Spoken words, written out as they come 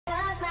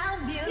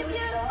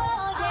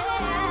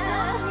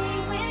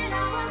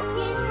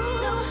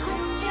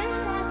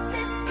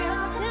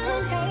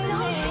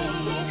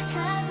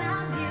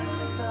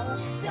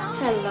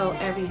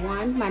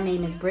everyone, my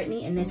name is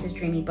Brittany and this is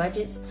Dreamy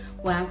Budgets,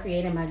 where I'm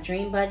creating my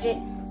dream budget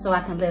so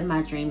I can live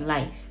my dream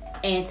life.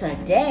 And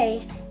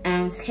today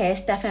I'm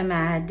cash stuffing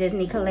my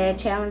Disney COLLAB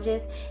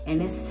challenges,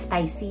 and it's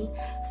spicy.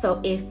 So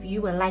if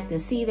you would like to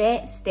see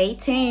that, stay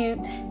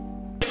tuned.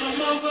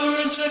 Come over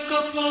and check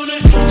up on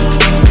it. Come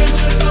over and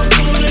check up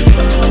on it.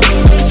 Come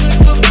over and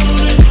check up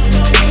on it.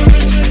 Come over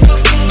and check up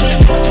on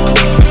it. Come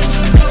over and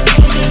check up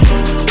on it.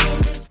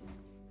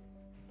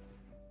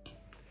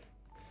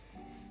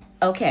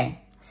 Okay,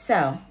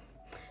 so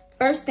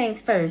first things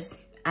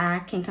first, I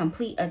can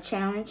complete a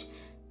challenge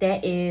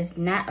that is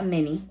not a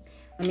mini.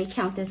 Let me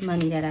count this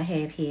money that I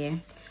have here.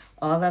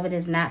 All of it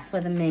is not for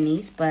the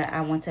minis, but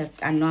I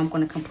know I'm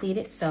going to complete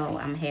it, so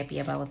I'm happy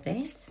about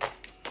that.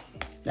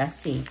 Let's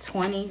see,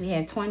 20, we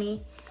have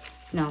 20.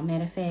 No,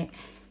 matter of fact,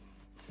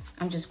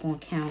 I'm just going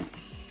to count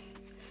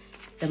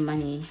the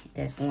money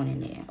that's going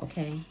in there,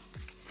 okay?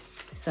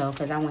 So,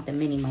 because I want the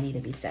mini money to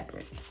be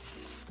separate.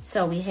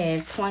 So we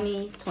have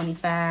 20,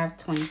 25,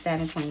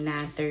 27,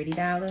 29,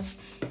 $30,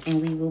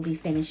 and we will be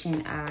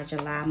finishing our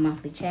July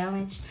monthly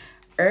challenge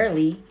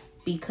early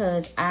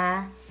because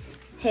I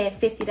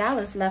had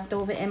 $50 left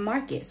over in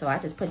market. So I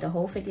just put the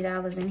whole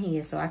 $50 in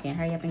here so I can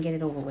hurry up and get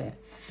it over with.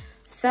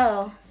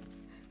 So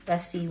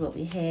let's see what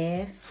we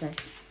have.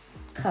 Let's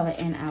color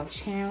in our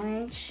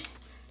challenge.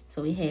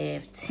 So we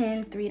have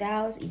 10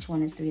 $3. Each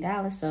one is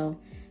 $3. So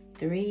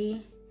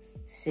 3,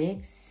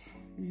 6,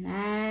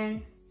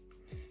 9,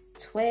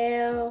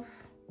 12,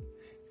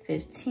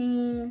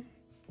 15,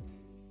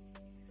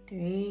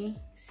 3,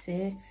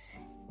 6,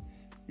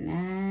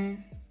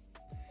 9,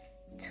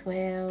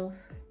 12,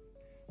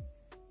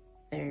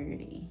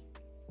 30.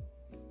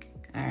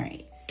 All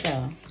right,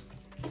 so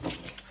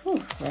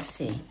let's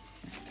see.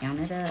 Let's count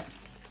it up.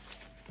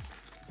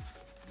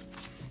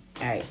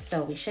 All right,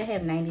 so we should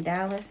have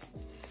 $90.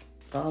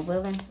 God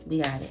willing,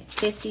 we got it.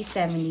 50,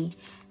 70,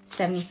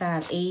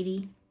 75,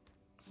 80.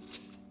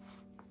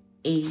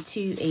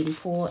 82,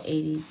 84,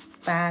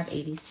 85,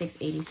 86,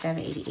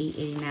 87, 88,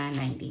 89,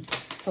 90.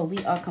 So we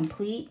are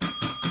complete.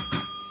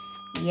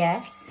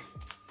 Yes.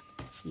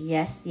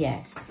 Yes,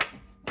 yes.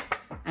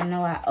 I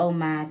know I owe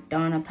my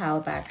Donna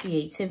Powered by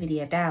Creativity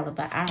 $1,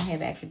 but I don't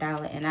have an extra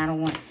dollar and I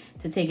don't want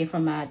to take it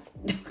from my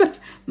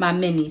my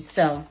minis.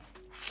 So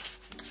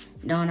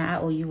Donna, I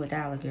owe you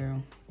 $1,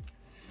 girl.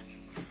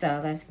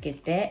 So let's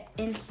get that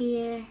in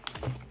here.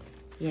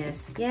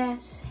 Yes,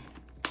 yes.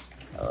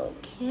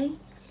 Okay.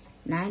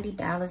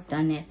 $90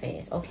 done that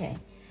fast. Okay,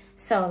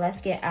 so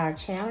let's get our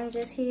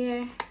challenges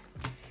here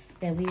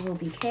that we will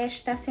be cash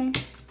stuffing.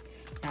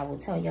 I will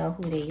tell y'all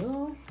who they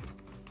are,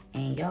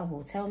 and y'all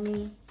will tell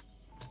me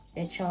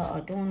that y'all are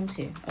doing them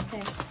too.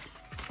 Okay,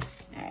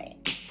 all right,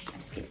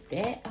 let's get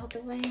that out the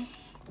way.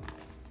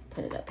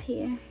 Put it up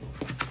here.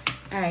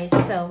 All right,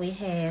 so we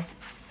have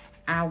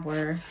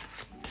our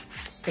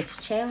 6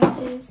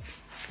 challenges.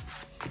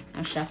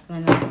 I'm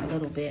shuffling them a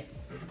little bit.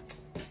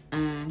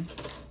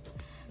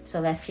 So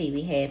let's see,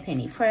 we have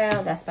Penny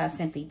Proud, that's by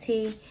Simply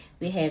T.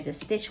 We have the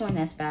Stitch one,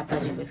 that's by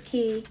Budget with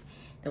Key.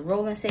 The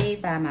Roll and Save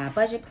by My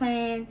Budget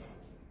Plans.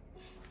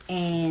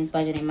 And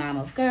Budgeting Mom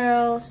of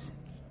Girls.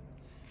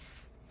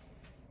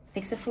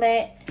 Fix a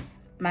Flat,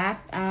 my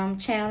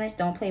challenge,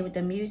 Don't Play with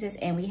the Muses.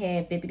 And we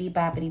have Bibbidi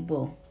Bobbidi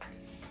Boo.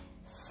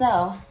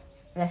 So,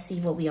 let's see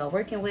what we are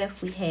working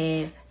with. We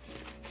have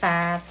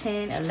 5,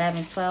 10,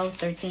 11, 12,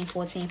 13,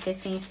 14,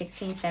 15,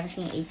 16,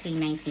 17, 18,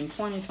 19,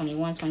 20,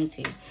 21,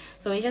 22.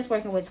 So we're just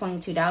working with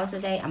 $22 a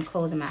day. I'm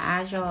closing my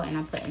eyes, y'all, and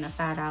I'm putting the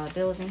 $5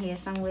 bills in here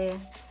somewhere.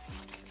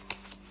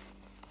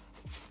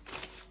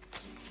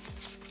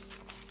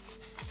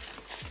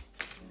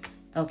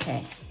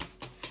 Okay.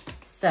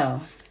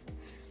 So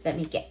let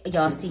me get,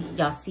 y'all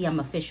see I'm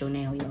official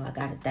now, y'all. I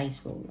got a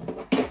dice roller.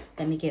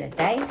 Let me get a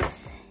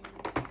dice.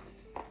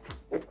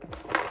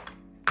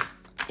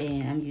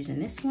 And I'm using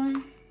this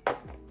one.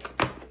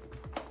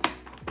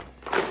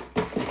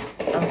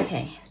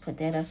 Okay, let's put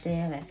that up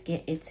there. Let's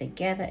get it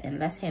together and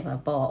let's have a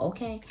ball,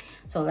 okay?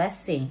 So let's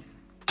see.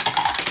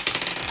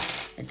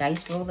 The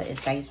dice roller is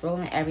dice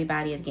rolling.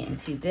 Everybody is getting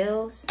 2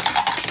 bills.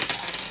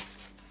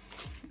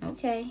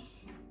 Okay.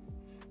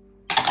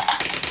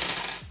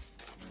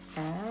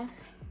 5.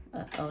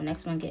 Uh-oh,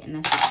 next one getting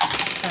a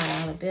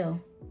 $5 bill.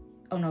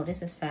 Oh no,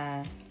 this is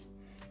 5.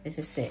 This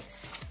is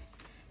 6.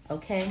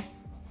 Okay.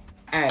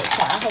 All right,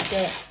 so I hope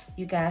that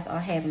you guys are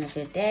having a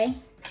good day.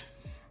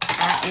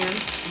 I am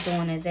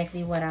doing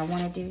exactly what I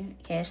want to do.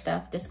 Cash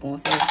stuff. This is going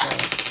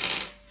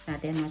fast. It's not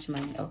that much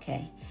money.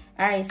 Okay.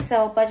 All right.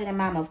 So, Budgeting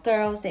Mom of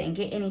Girls didn't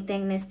get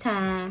anything this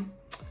time.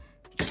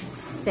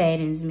 Just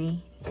saddens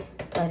me.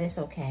 But it's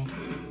okay.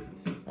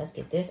 Let's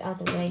get this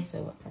out the way.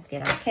 So, let's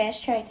get our cash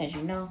tray. Because,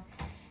 you know,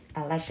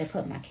 I like to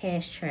put my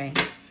cash tray,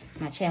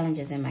 my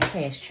challenges in my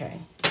cash tray.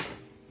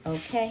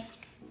 Okay.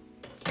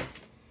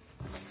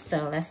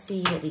 So, let's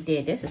see what we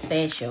did. This is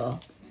fast, y'all.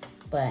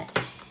 But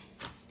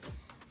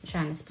I'm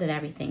trying to split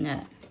everything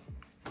up.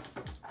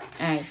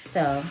 All right,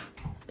 so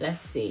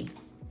let's see.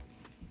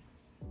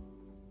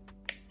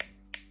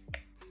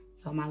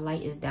 Oh, my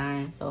light is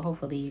dying, so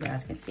hopefully you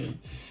guys can see.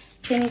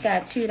 Penny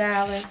got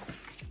 $2.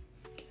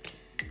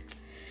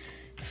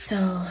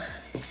 So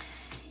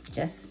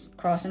just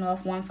crossing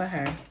off one for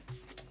her.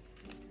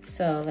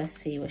 So let's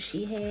see what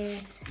she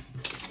has.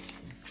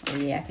 Oh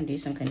yeah, I can do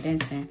some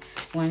condensing.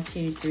 1,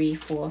 2, 3,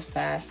 4,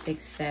 5,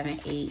 6, 7,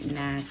 8,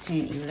 9,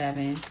 10,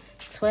 11,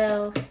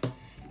 12.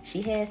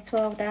 She has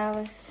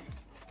 $12.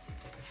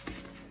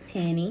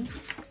 Penny.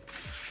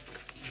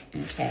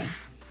 Okay.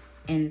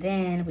 And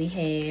then we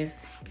have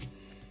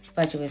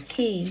Budget with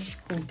Key,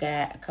 who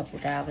got a couple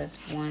dollars.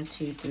 1,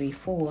 2, 3,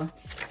 4.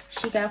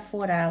 She got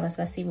 $4.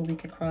 Let's see what we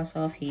could cross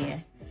off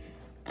here.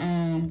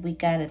 We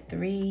got a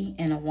 3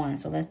 and a 1.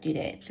 So let's do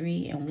that.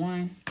 3 and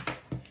 1.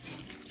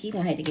 He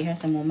gonna have to get her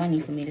some more money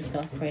for me to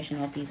start crashing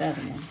off these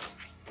other ones.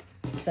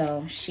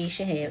 So she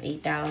should have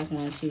 $8.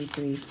 1, 2,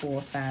 3,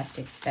 4, 5,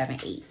 6, 7,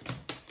 8.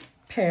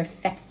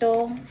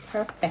 Perfecto.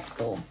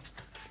 Perfecto.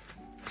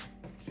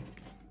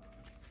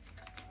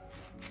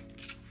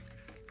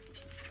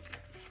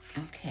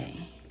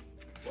 Okay.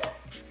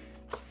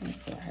 Let me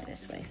put her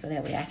this way so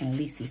that way I can at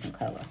least see some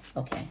color.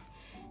 Okay.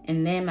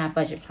 And then my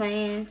budget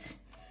plans.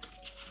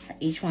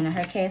 Each one of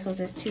her castles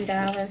is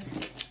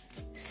 $2.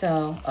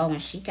 So, oh,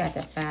 and she got the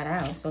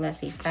 $5. So let's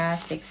see, 5,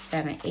 6,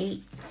 7,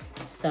 8.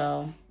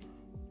 So,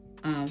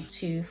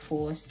 2,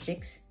 4,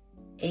 6,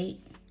 8.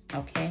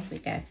 Okay, we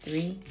got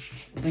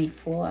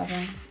 4 of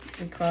them.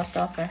 We crossed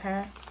off for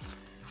her.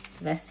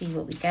 So let's see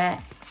what we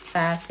got.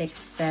 5, 6,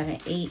 7,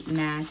 8,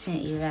 9, 10,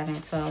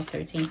 11, 12,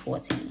 13,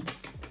 14.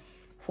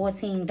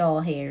 14 doll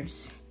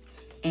hairs.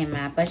 And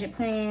my budget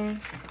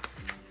plans.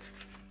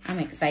 I'm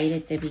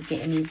excited to be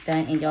getting these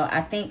done. And y'all,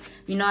 I think,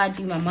 you know, I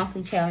do my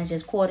monthly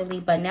challenges quarterly.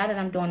 But now that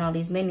I'm doing all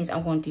these minis,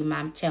 I'm going to do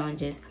my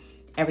challenges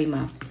every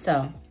month.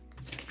 So,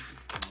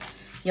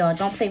 y'all,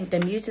 don't play with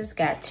the muses.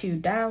 Got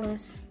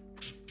 $2.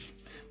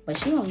 But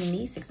she only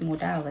needs $6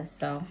 more.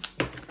 So,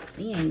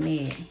 we ain't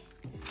mad.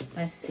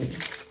 Let's see.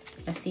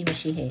 Let's see what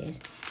she has.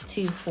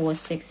 2, 4,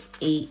 6,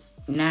 8,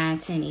 9,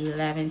 10,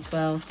 11,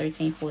 12,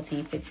 13,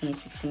 14, 15,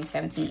 16,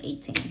 17,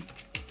 18.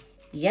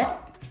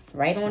 Yep.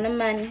 Right on the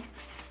money.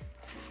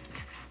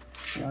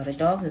 Yo, the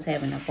dogs is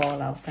having a ball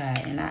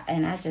outside, and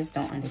I just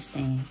don't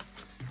understand.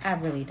 I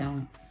really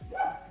don't.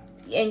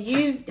 And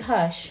you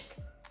hush.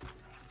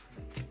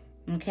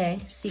 Okay,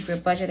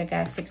 secret budget, I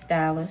got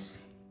 $6.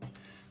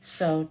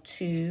 So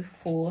 2,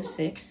 4,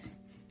 6.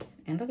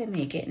 And look at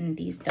me getting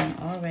these done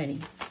already.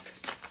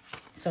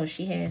 So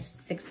she has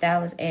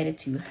 $6 added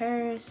to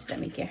hers. Let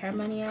me get her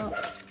money out.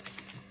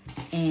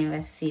 And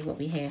let's see what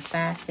we have.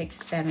 5, 6,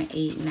 7,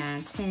 8,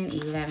 9, 10,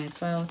 11,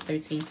 12,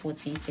 13,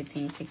 14,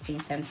 15, 16,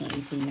 17,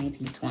 18,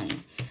 19, 20.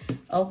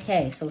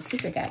 Okay, so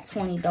Secret got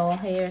 20 doll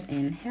hairs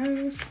in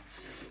hers.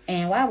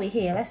 And while we're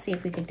here, let's see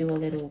if we could do a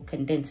little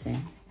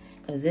condensing.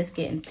 Because it's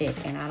getting thick.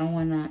 And I don't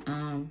want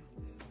to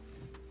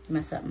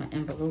mess up my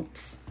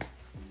envelopes.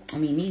 I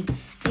mean,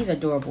 these are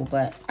durable,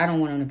 but I don't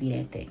want them to be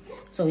that thick.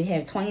 So we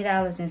have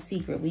 $20 in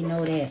Secret. We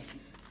know that.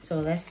 So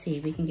let's see.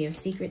 We can give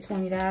Secret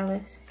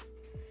 $20.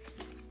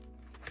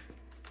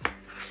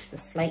 A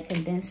slight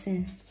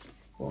condensing.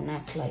 Well,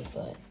 not slight,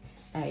 but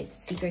all right,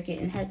 Secret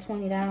getting her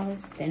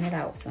 $20. Thin it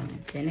out, son.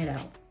 Thin it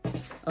out.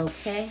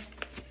 Okay.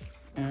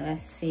 And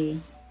let's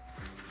see.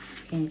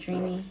 Can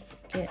Dreamy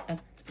get a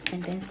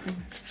condensing?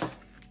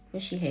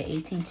 What she had?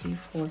 18, 2,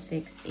 4,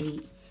 6,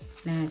 8,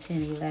 9,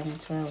 10, 11,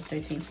 12,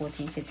 13,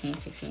 14, 15,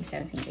 16,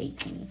 17,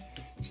 18.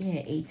 She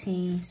had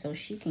 18, so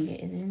she can get,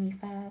 is it any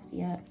 5s?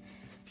 Yep.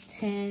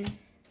 10,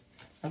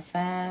 a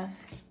 5.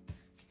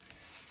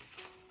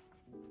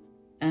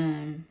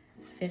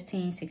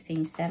 15,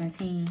 16,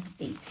 17,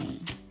 18.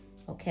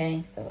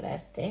 Okay, so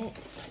that's that.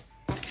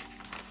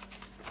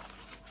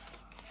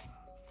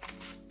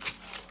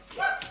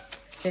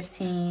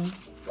 15,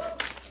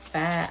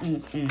 5,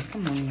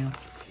 come on, y'all.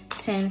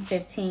 10,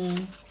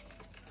 15,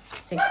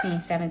 16,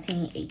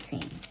 17,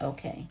 18.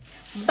 Okay.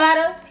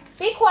 Butter,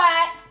 be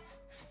quiet.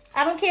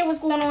 I don't care what's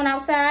going on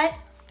outside.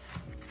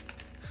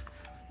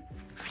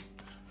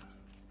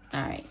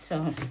 All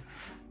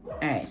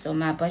right, so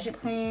my budget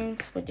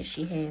plans, what does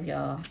she have,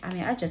 y'all? I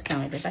mean, I just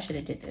counted this. I should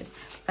have did this.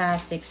 5,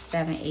 6,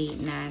 7, 8,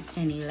 9,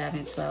 10,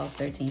 11, 12,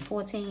 13,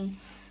 14.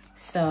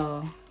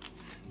 So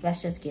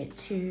let's just get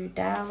 $2,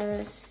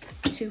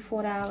 $2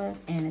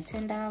 $4, and a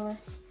 $10.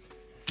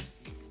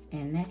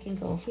 And that can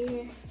go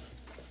here.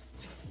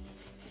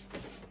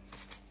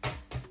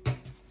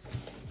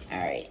 All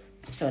right,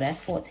 so that's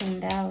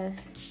 $14.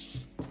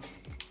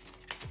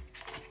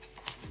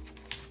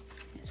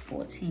 That's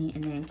 14,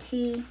 and then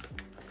Key.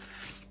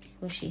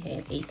 What she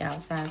have?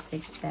 $8, 5,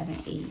 6,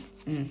 7,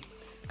 8.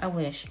 I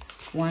wish.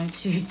 1,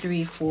 2,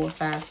 3, 4,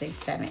 5, 6,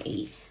 7,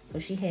 8. So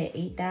she had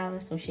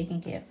 $8, so she can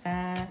get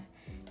 5,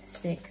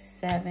 6,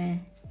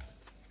 7,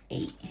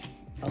 8.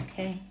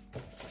 Okay.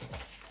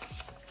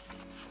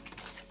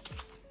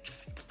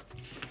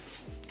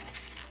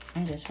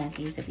 I just want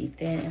these to be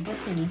thin. And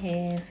what can you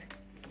have?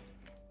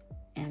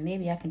 And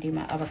maybe I can do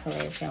my other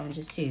collab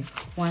challenges too.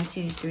 1,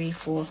 2, 3,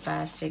 4,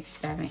 5, 6,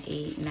 7,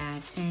 8,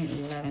 9, 10,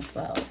 11,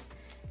 12.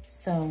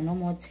 So no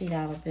more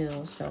 $2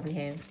 bills. So we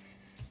have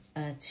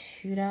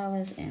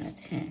 $2 and a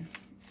 10.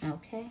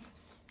 Okay.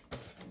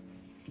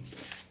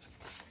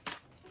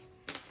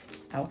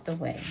 Out the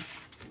way.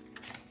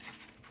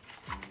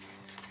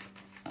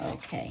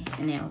 Okay,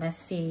 now let's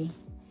see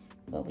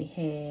what we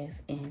have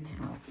in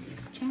our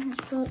challenge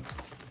book.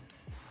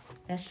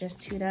 That's just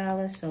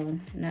 $2, so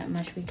not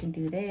much we can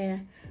do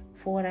there.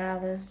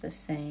 $4, the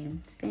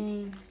same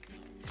thing.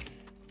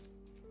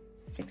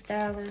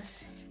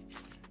 $6.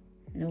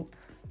 Nope.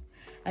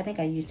 I think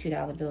I used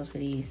 $2 bills for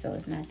these, so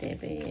it's not that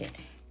bad.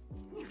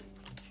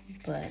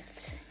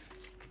 But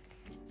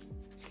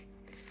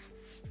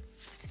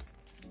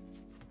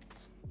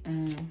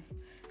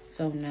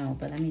so no,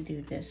 but let me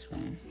do this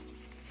one.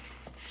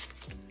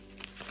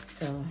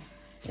 So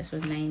this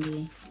was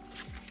 90.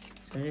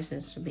 So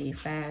this should be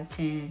 5,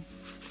 10,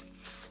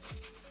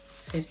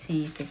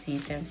 15, 16,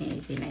 17,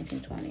 18, 19,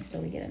 20. So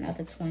we get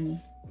another 20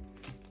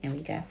 and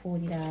we got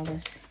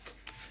 $40.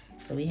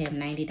 So we have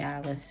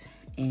 $90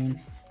 in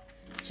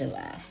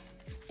July.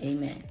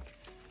 Amen.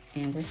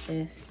 And what's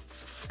this?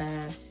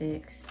 5,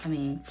 6,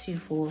 2,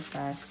 4,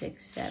 5,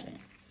 6, 7.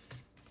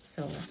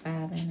 So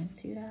 5 and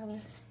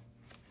 $2.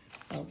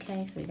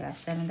 Okay, so we got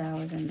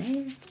 $7 in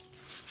there.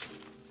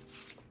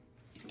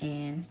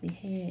 And we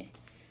had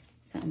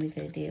something we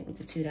could have did with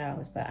the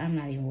 $2, but I'm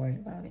not even worried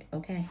about it,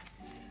 okay?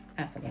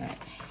 I forgot.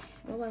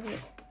 What was it?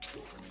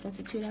 What's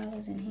the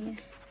 $2 in here?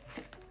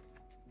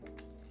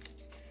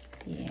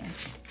 Yeah.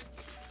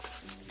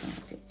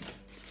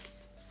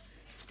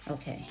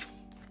 Okay.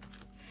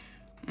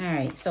 All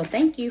right, so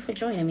thank you for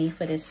joining me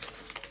for this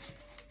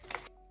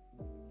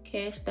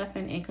cash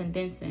stuffing and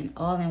condensing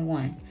all in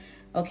one.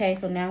 Okay,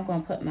 so now I'm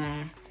gonna put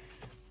my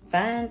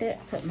binder,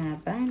 put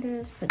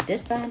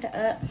this binder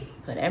up,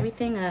 put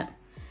everything up.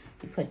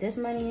 You put this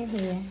money in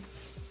here.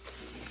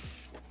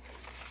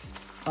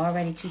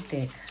 Already too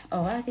thick.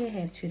 Oh, I did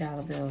have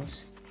 $2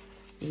 bills.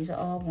 These are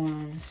all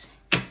ones.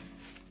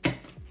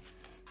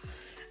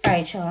 All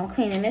right, y'all, I'm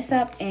cleaning this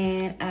up,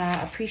 and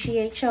I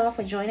appreciate y'all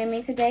for joining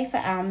me today for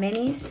our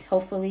minis.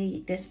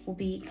 Hopefully this will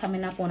be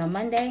coming up on a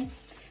Monday,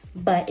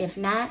 but if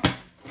not,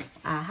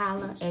 I'll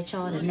holler at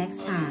y'all the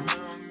next time.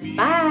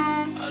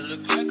 Bye. I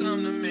look like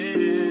I'm the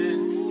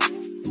man.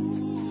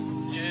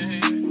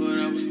 Yeah, but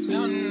I was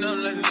down out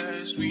like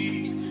last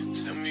week.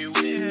 Tell me,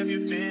 where have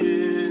you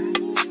been?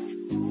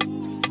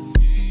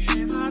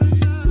 Came out of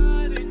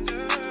hiding,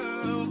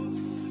 girl.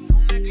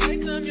 Don't act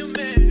like I'm your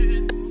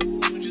man.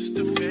 I'm just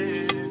a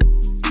fan.